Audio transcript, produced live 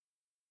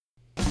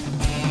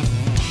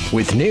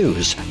With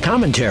news,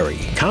 commentary,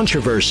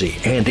 controversy,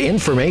 and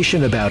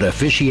information about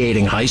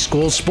officiating high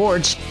school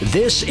sports,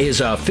 this is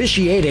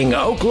Officiating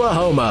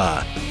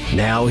Oklahoma.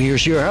 Now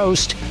here's your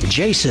host,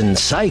 Jason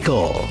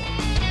Seikel.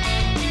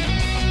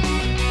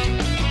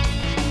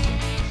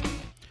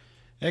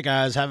 Hey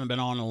guys, haven't been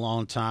on in a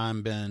long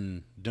time,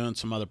 been doing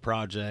some other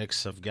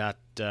projects. I've got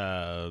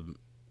a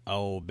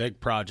big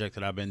project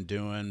that I've been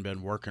doing,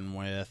 been working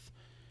with,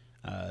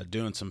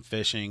 doing some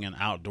fishing and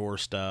outdoor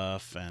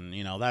stuff, and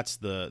that's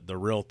the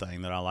real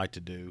thing that I like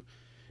to do,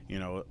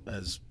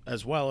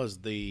 as well as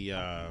the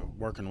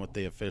working with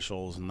the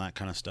officials and that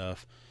kind of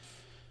stuff.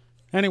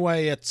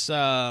 Anyway, it's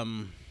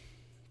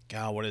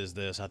what is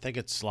this? I think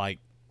it's like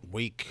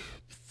week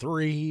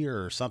 3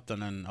 or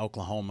something in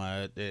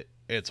Oklahoma.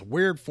 It's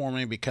weird for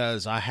me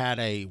because I had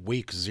a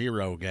week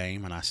 0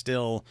 game, and I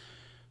still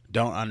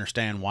don't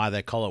understand why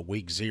they call it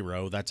week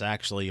 0. That's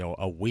actually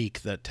a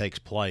week that takes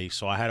place.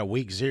 So I had a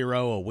week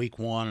 0, a week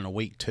 1, and a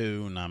week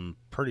 2, and I'm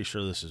pretty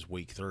sure this is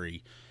week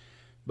 3.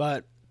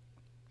 But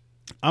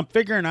I'm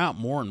figuring out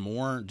more and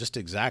more just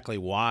exactly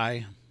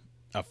why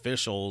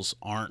officials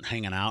aren't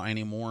hanging out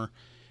anymore.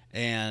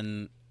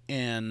 And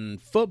in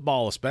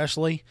football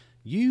especially,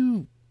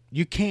 you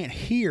can't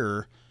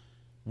hear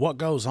what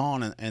goes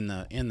on in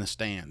the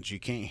stands. You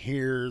can't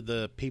hear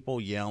the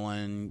people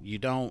yelling. You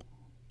don't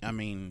have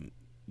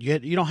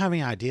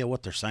any idea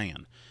what they're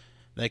saying.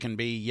 They can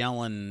be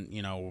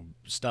yelling,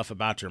 stuff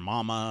about your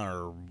mama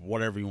or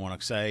whatever you want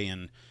to say,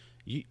 and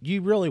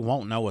you really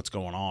won't know what's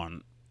going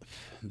on.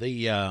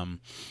 The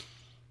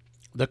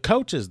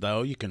coaches,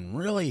 though, you can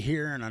really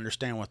hear and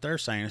understand what they're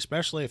saying,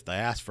 especially if they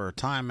ask for a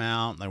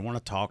timeout and they want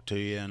to talk to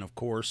you. And, of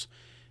course,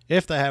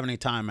 if they have any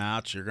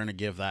timeouts, you're going to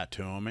give that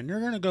to them, and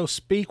you're going to go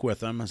speak with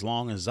them as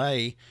long as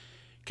they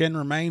can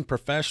remain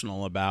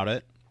professional about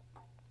it.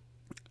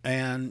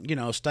 And,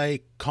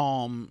 stay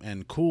calm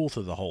and cool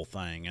through the whole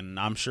thing. And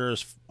I'm sure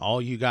as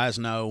all you guys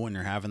know, when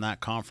you're having that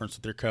conference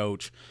with your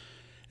coach,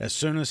 as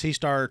soon as he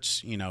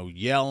starts,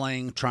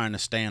 yelling, trying to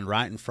stand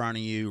right in front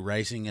of you,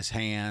 raising his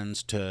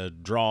hands to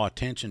draw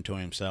attention to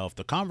himself,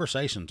 the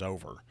conversation's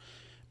over.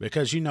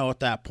 Because at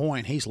that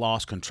point he's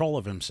lost control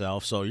of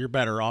himself, so you're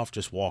better off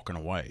just walking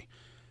away.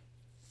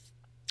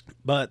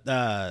 But,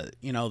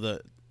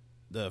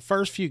 the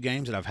first few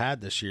games that I've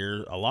had this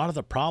year, a lot of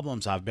the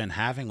problems I've been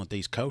having with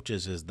these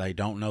coaches is they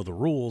don't know the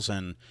rules,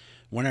 and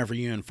whenever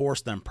you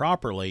enforce them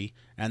properly,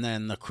 and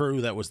then the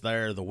crew that was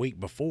there the week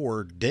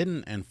before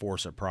didn't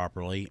enforce it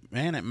properly,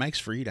 man, it makes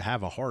for you to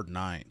have a hard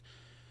night.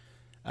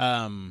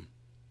 I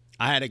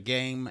had a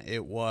game,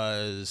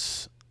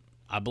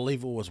 I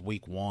believe it was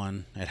week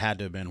 1. It had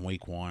to have been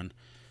week 1.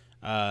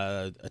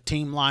 A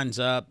team lines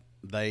up,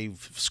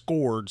 they've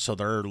scored, so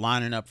they're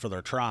lining up for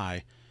their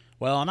try.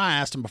 Well, and I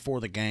asked them before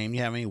the game,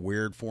 you have any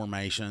weird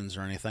formations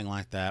or anything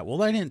like that? Well,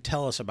 they didn't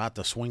tell us about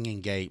the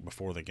swinging gate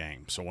before the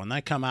game. So when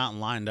they come out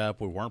and lined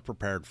up, we weren't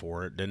prepared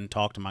for it. Didn't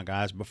talk to my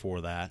guys before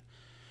that.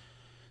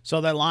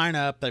 So they line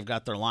up. They've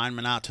got their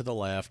lineman out to the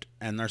left.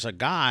 And there's a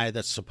guy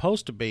that's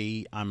supposed to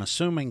be, I'm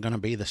assuming, going to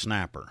be the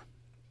snapper.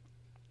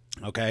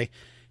 Okay?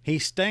 He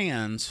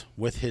stands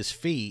with his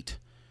feet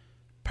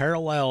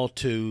parallel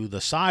to the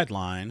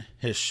sideline.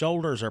 His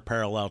shoulders are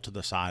parallel to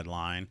the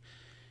sideline.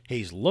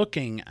 He's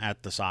looking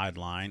at the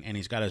sideline, and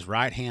he's got his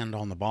right hand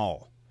on the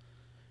ball.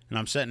 And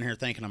I'm sitting here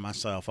thinking to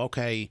myself,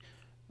 okay,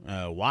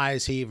 why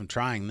is he even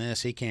trying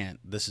this? He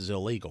can't. This is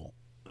illegal.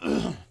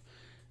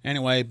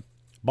 Anyway,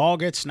 ball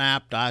gets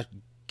snapped. I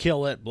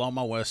kill it, blow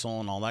my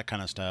whistle, and all that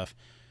kind of stuff.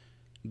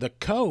 The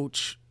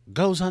coach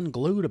goes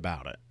unglued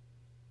about it.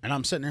 And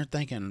I'm sitting there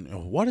thinking,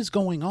 what is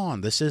going on?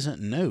 This isn't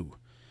new.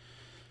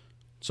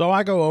 So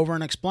I go over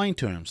and explain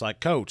to him. It's like,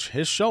 Coach,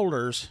 his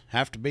shoulders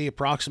have to be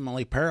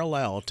approximately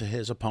parallel to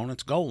his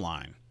opponent's goal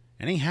line.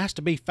 And he has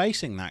to be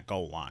facing that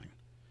goal line.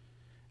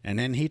 And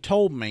then he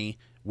told me,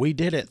 we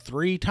did it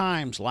 3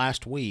 times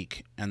last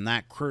week, and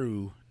that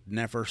crew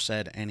never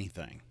said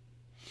anything.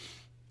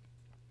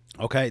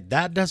 Okay,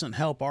 that doesn't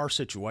help our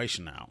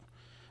situation out.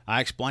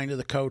 I explained to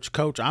the coach,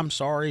 Coach, I'm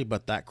sorry,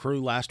 but that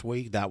crew last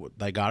week,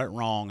 they got it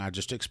wrong. I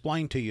just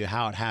explained to you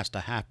how it has to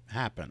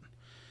happen.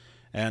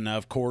 And,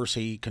 of course,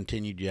 he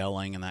continued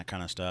yelling and that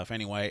kind of stuff.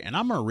 Anyway, and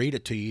I'm going to read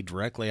it to you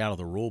directly out of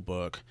the rule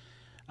book.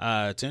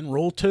 It's in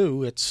Rule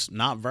 2. It's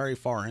not very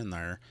far in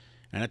there.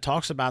 And it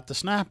talks about the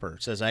snapper.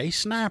 It says, a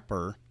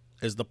snapper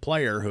is the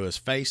player who is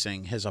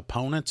facing his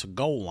opponent's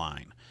goal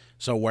line.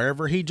 So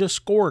wherever he just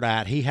scored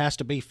at, he has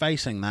to be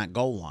facing that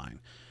goal line,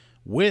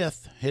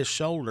 with his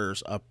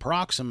shoulders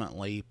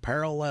approximately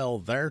parallel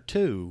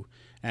thereto,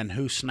 and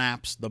who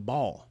snaps the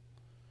ball.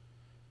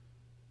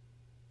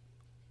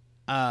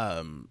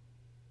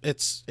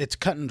 It's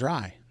cut and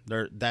dry.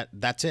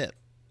 That's it.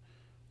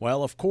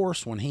 Well, of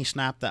course, when he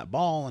snapped that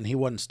ball and he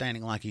wasn't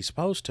standing like he's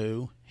supposed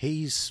to,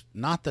 he's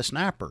not the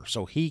snapper,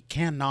 so he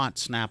cannot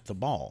snap the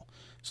ball.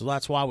 So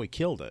that's why we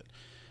killed it.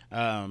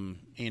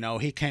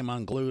 He came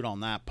unglued on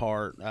that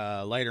part.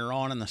 Later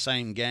on in the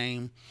same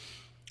game,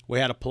 we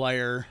had a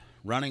player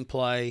running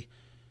play.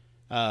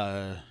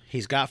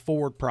 He's got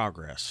forward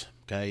progress.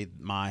 Okay,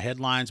 my head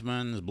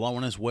linesman is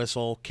blowing his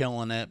whistle,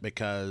 killing it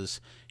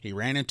because he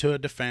ran into a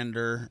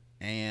defender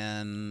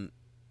and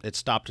it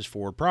stopped his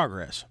forward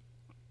progress.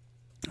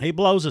 He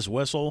blows his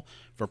whistle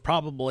for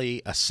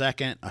probably a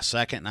second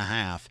and a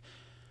half.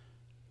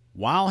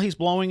 While he's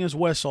blowing his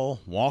whistle,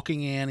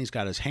 walking in, he's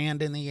got his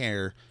hand in the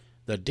air.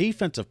 The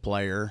defensive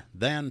player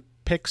then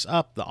picks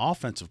up the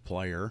offensive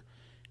player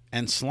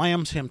and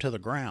slams him to the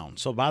ground.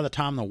 So by the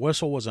time the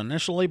whistle was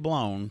initially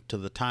blown to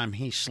the time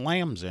he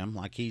slams him,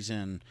 like he's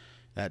in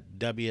that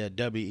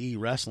WWE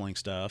wrestling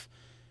stuff,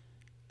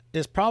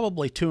 is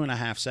probably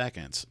 2.5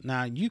 seconds.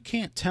 Now, you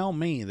can't tell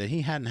me that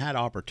he hadn't had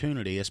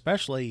opportunity,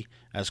 especially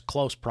as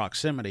close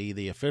proximity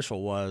the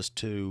official was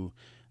to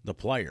the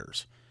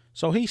players.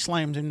 So he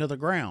slams him to the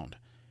ground.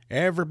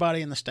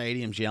 Everybody in the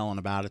stadium's yelling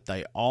about it.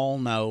 They all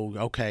know,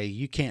 okay,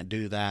 you can't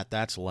do that.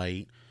 That's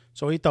late.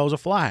 So he throws a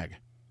flag.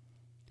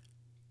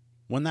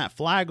 When that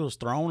flag was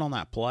thrown on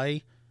that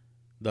play,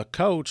 the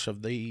coach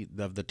of the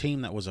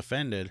team that was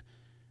offended,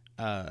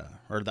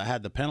 or that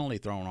had the penalty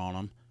thrown on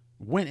him,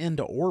 went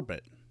into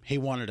orbit. He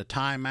wanted a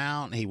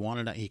timeout.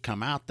 He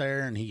come out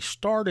there and he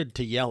started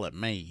to yell at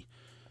me.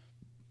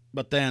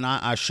 But then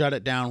I shut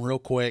it down real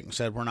quick and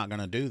said, we're not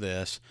going to do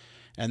this.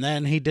 And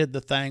then he did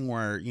the thing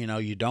where,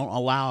 you don't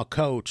allow a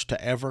coach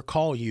to ever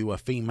call you a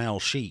female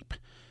sheep.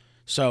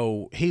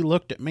 So he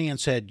looked at me and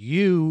said,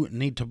 you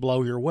need to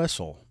blow your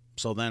whistle.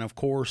 So then, of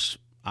course,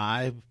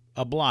 I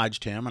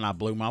obliged him and I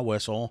blew my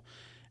whistle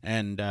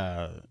and,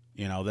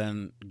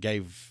 then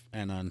gave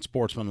an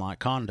unsportsmanlike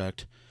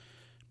conduct.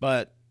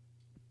 But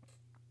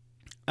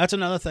that's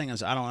another thing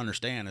is I don't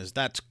understand is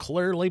that's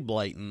clearly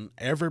blatant.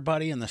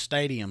 Everybody in the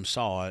stadium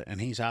saw it,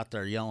 and he's out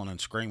there yelling and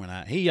screaming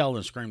at. He yelled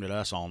and screamed at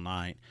us all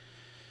night.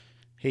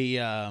 He,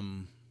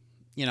 the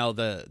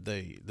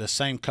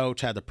same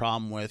coach had the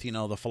problem with,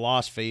 the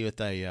philosophy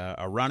with a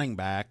running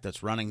back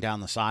that's running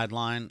down the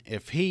sideline.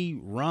 If he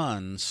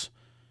runs,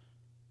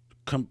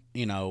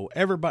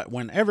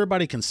 when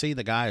everybody can see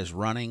the guy is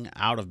running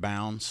out of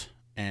bounds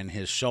and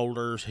his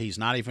shoulders, he's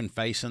not even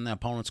facing the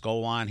opponent's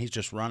goal line. He's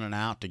just running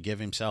out to give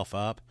himself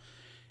up.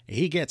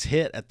 He gets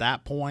hit at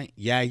that point.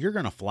 Yeah, you're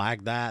going to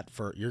flag that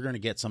you're going to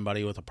get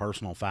somebody with a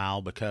personal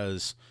foul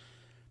because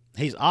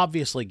he's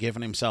obviously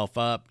giving himself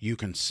up. You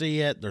can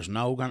see it. There's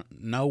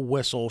no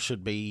whistle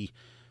should be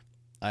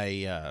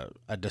a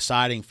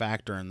deciding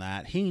factor in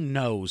that. He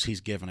knows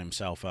he's giving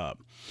himself up.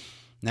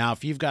 Now,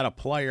 if you've got a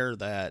player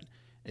that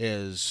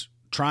is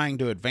trying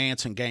to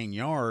advance and gain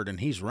yard and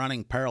he's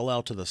running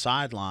parallel to the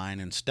sideline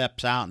and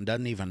steps out and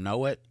doesn't even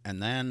know it,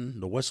 and then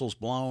the whistle's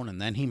blown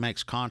and then he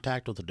makes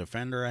contact with the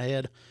defender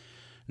ahead,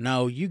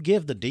 no, you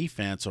give the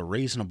defense a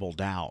reasonable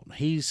doubt.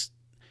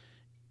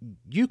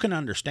 You can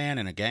understand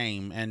in a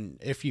game, and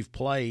if you've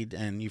played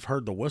and you've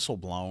heard the whistle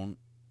blown,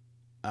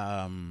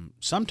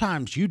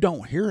 sometimes you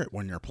don't hear it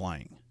when you're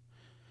playing.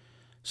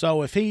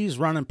 So if he's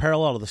running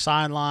parallel to the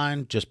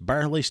sideline, just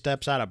barely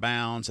steps out of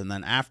bounds, and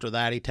then after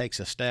that he takes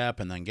a step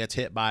and then gets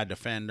hit by a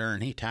defender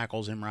and he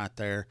tackles him right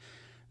there,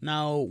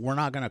 no, we're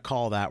not going to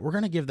call that. We're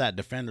going to give that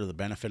defender the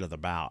benefit of the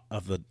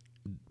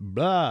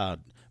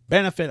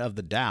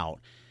doubt.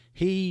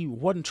 He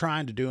wasn't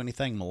trying to do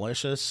anything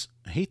malicious.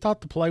 He thought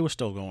the play was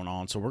still going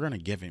on, so we're going to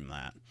give him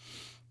that.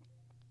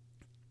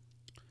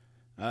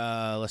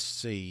 Let's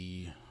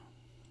see.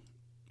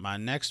 My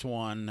next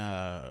one.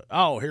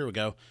 Here we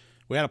go.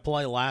 We had a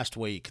play last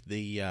week.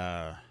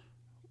 The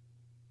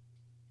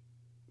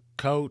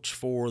coach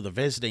for the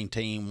visiting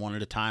team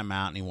wanted a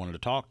timeout, and he wanted to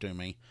talk to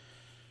me.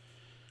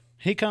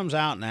 He comes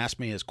out and asks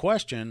me his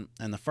question,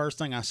 and the first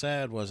thing I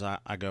said was,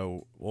 I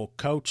go, well,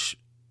 Coach,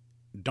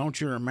 don't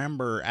you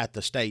remember at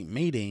the state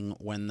meeting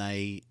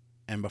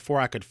and before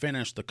I could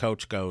finish, the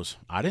coach goes,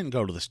 I didn't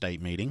go to the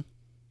state meeting.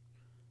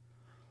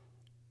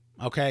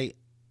 Okay,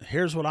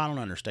 here's what I don't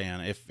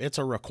understand. If it's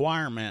a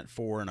requirement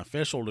for an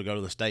official to go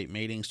to the state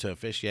meetings to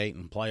officiate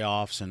in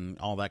playoffs and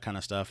all that kind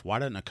of stuff, why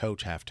doesn't a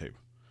coach have to?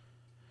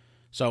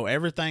 So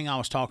everything I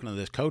was talking to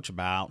this coach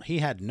about, he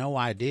had no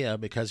idea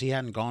because he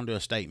hadn't gone to a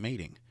state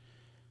meeting.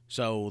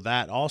 So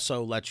that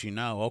also lets you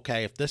know,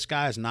 okay, if this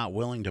guy's not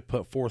willing to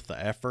put forth the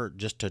effort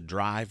just to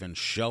drive and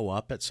show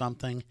up at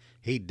something,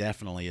 he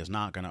definitely is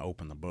not going to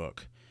open the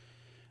book.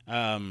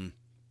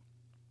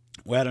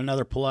 We had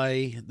another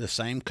play, the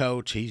same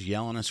coach, he's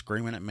yelling and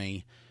screaming at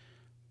me.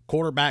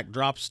 Quarterback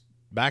drops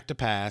back to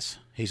pass.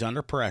 He's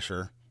under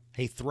pressure.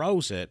 He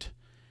throws it,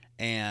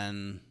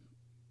 and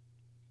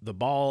the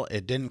ball,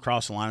 it didn't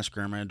cross the line of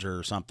scrimmage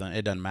or something.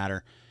 It doesn't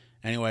matter.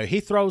 Anyway,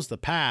 he throws the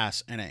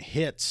pass, and it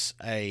hits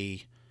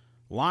a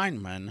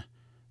lineman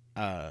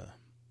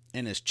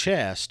in his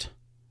chest,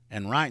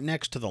 and right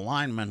next to the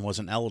lineman was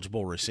an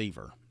eligible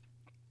receiver.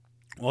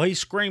 Well, he's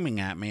screaming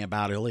at me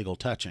about illegal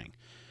touching.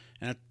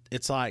 And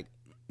it's like,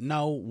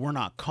 no, we're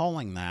not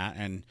calling that.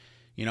 And,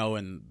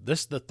 and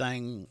this is the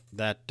thing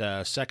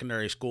that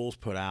secondary schools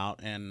put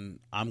out, and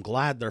I'm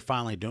glad they're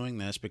finally doing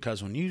this,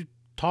 because when you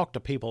talk to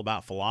people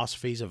about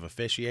philosophies of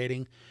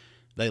officiating,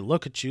 they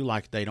look at you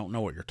like they don't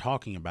know what you're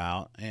talking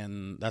about,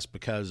 and that's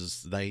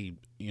because they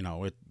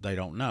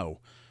don't know.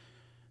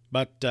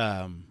 But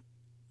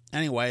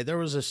anyway, there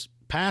was this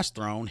pass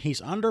thrown.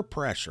 He's under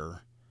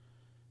pressure.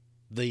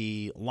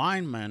 The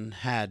lineman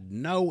had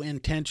no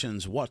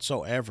intentions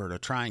whatsoever to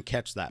try and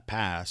catch that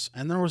pass,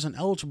 and there was an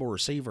eligible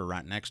receiver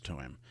right next to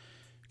him.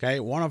 Okay,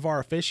 one of our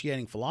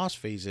officiating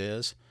philosophies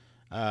is,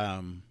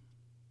 and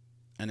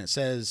it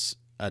says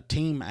a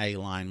Team A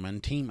lineman.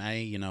 Team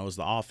A, is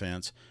the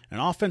offense. An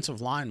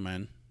offensive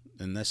lineman,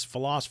 in this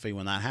philosophy,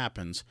 when that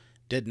happens,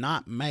 did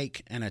not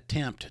make an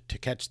attempt to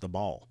catch the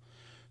ball.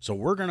 So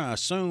we're going to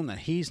assume that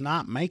he's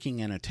not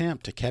making an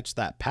attempt to catch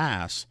that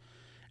pass,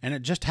 and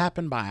it just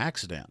happened by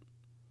accident.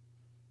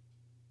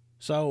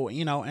 So,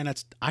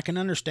 and I can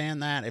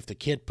understand that if the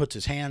kid puts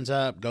his hands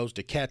up, goes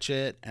to catch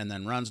it, and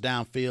then runs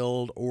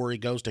downfield, or he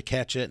goes to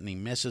catch it and he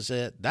misses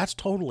it, that's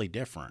totally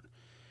different.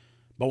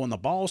 But when the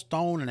ball's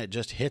thrown and it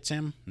just hits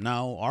him,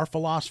 no, our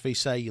philosophy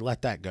say you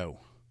let that go.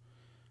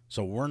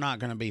 So we're not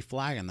going to be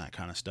flagging that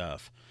kind of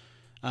stuff.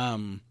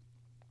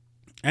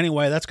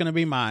 Anyway, that's going to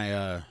be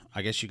my,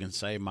 I guess you can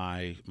say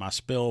my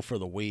spill for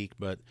the week.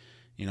 But,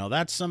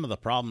 that's some of the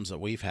problems that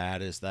we've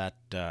had is that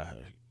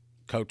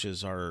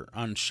coaches are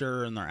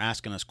unsure and they're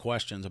asking us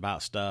questions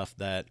about stuff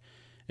that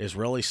is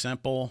really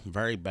simple,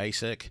 very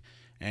basic,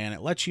 and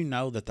it lets you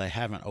know that they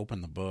haven't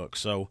opened the book.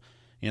 So,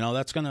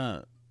 that's going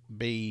to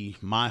be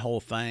my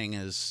whole thing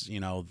is,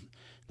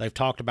 they've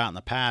talked about in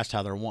the past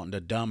how they're wanting to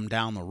dumb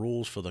down the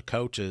rules for the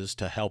coaches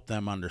to help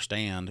them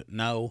understand.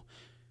 No,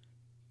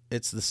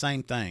 it's the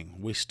same thing.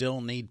 We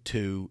still need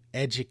to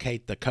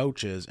educate the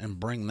coaches and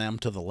bring them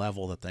to the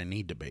level that they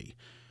need to be.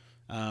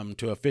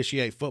 To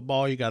officiate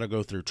football, you got to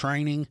go through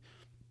training.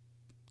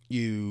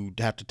 You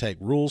have to take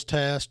rules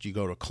tests. You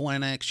go to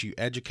clinics. You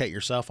educate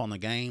yourself on the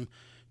game.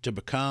 To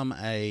become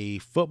a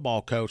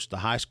football coach at the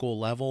high school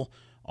level,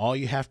 all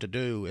you have to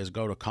do is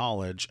go to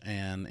college,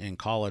 and in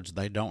college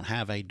they don't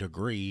have a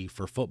degree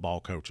for football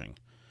coaching.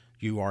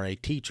 You are a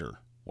teacher.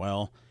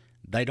 Well,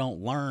 they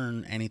don't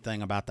learn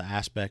anything about the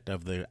aspect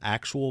of the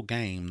actual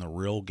game, the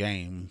real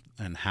game,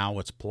 and how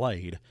it's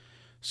played.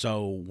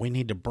 So we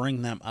need to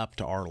bring them up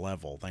to our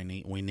level.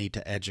 We need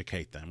to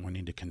educate them. We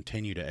need to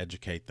continue to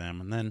educate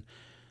them, and then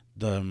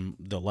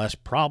the less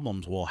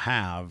problems we'll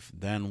have,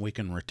 then we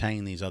can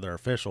retain these other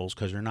officials,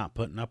 because you're not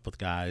putting up with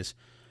guys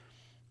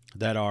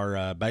that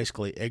are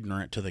basically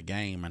ignorant to the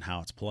game and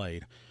how it's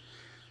played.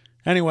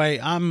 Anyway,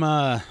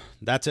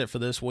 that's it for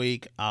this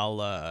week. I'll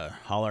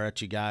holler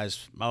at you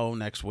guys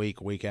next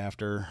week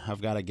after.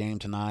 I've got a game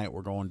tonight.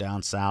 We're going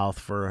down south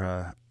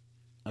for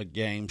a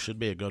game. Should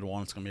be a good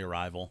one. It's going to be a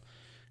rival.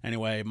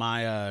 Anyway,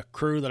 my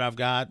crew that I've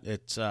got,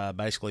 it's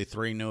basically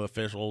 3 new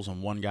officials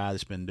and 1 guy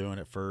that's been doing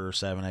it for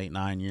 7, 8,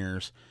 9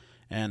 years.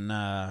 And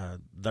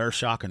they're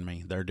shocking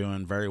me. They're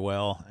doing very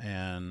well,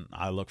 and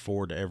I look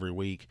forward to every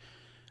week.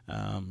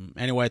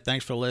 Anyway,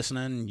 thanks for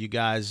listening. You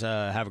guys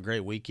have a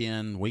great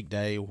weekend,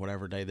 weekday,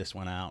 whatever day this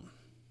went out.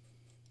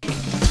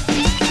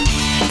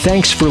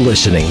 Thanks for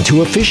listening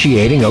to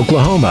Officiating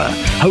Oklahoma,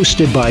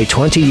 hosted by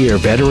 20-year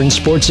veteran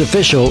sports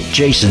official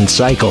Jason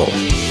Seikel.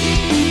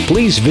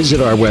 Please visit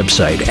our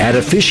website at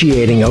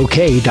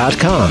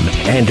officiatingok.com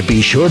and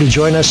be sure to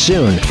join us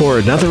soon for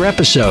another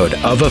episode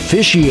of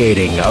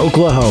Officiating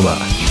Oklahoma.